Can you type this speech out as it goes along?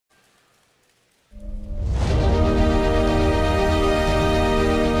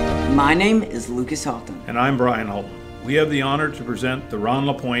My name is Lucas Hulton. And I'm Brian Hulton. We have the honor to present the Ron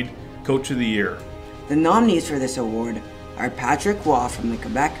LaPointe Coach of the Year. The nominees for this award are Patrick Waugh from the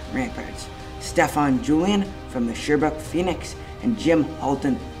Quebec Ramparts, Stefan Julien from the Sherbrooke Phoenix, and Jim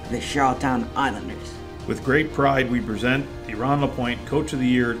Hulton of the Charlottetown Islanders. With great pride, we present the Ron LaPointe Coach of the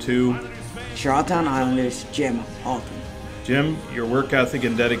Year to Charlottetown Islanders Jim Hulton. Jim. Your work ethic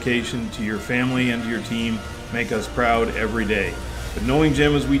and dedication to your family and to your team make us proud every day. But knowing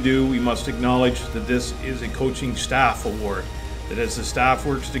Jim as we do, we must acknowledge that this is a coaching staff award, that as the staff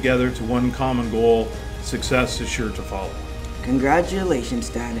works together to one common goal, success is sure to follow. Congratulations,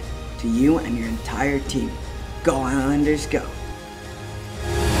 Dad, to you and your entire team. Go Islanders, go!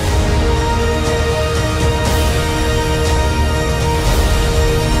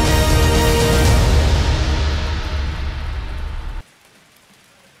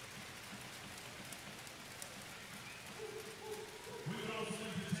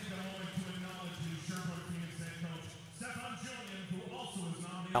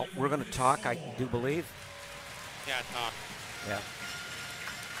 Now, we're going to talk, I do believe. Yeah, talk. Yeah.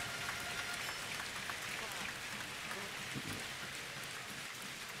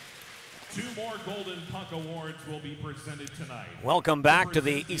 Two more Golden Puck Awards will be presented tonight. Welcome back to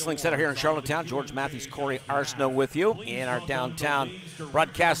the Eastlink Center here in Charlottetown. George Matthews, Corey Arsenault with you in our downtown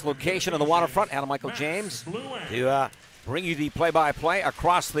broadcast location on the waterfront. Adam Michael James to bring you the play-by-play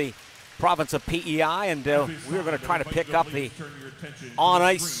across the province of PEI, and we're going to try to pick up the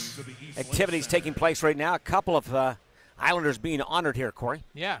on-ice activities taking place right now. A couple of Islanders being honored here, Corey.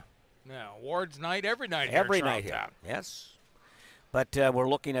 Yeah. Awards night every night here. Every night here. Yes. But we're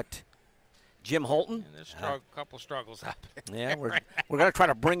looking at Jim Hulton. And there's a couple struggles happening. Yeah, we're going to try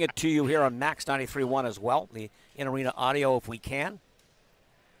to bring it to you here on Max 93.1 as well, the in-arena audio if we can.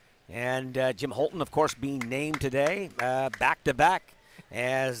 And Jim Hulton, of course, being named today back-to-back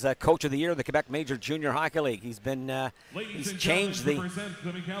as Coach of the Year in the Quebec Major Junior Hockey League. He's been he's changed the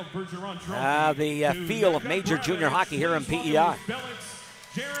feel of Major Junior Hockey here in PEI.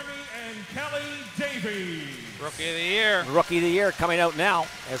 Jeremy and Kelly Davies. Rookie of the Year. Rookie of the Year coming out now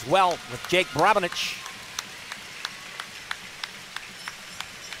as well with Jakub Brabenec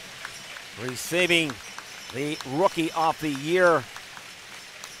receiving the Rookie of the Year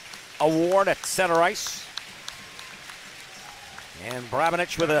award at center ice. And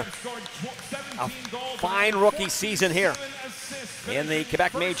Brabenec with a fine rookie season here in the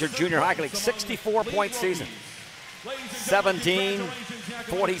Quebec Major Junior Hockey League. 64-point season. 17,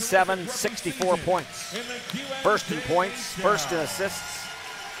 47, 64 points. First in points, first in assists.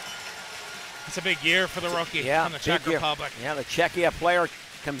 It's a big year for the rookie from the Czech Republic. Yeah, the Czechia player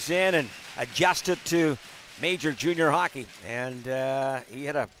comes in and adjusted to Major Junior Hockey. And he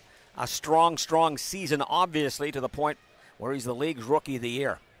had a strong season, obviously, to the point where he's the league's Rookie of the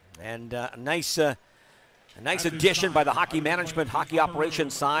Year. And a nice addition by the hockey management, hockey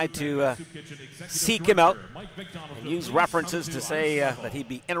operations side to seek him out and use references to say that he'd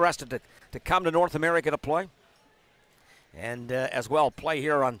be interested to come to North America to play. And as well, play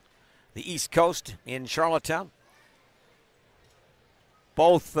here on the East Coast in Charlottetown.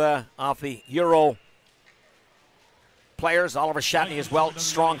 Both of the Euro players, Oliver Shatney as well,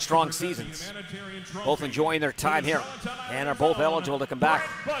 strong seasons. Both enjoying their time here and are both eligible to come back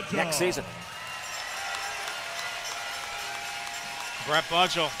next season. Brett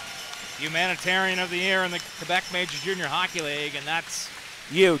Budgell, Humanitarian of the Year in the Quebec Major Junior Hockey League, and that's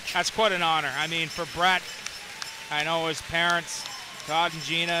huge. That's quite an honor. I mean, for Brett, I know his parents, Todd and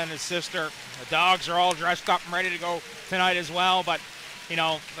Gina and his sister, the dogs are all dressed up and ready to go tonight as well, but, you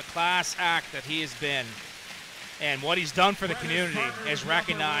know, the class act that he has been and what he's done for the community is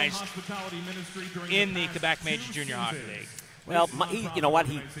recognized in the Quebec Major Junior Hockey League. Well, you know what?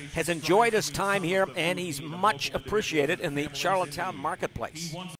 He has enjoyed his time here, and he's much appreciated in the Charlottetown marketplace.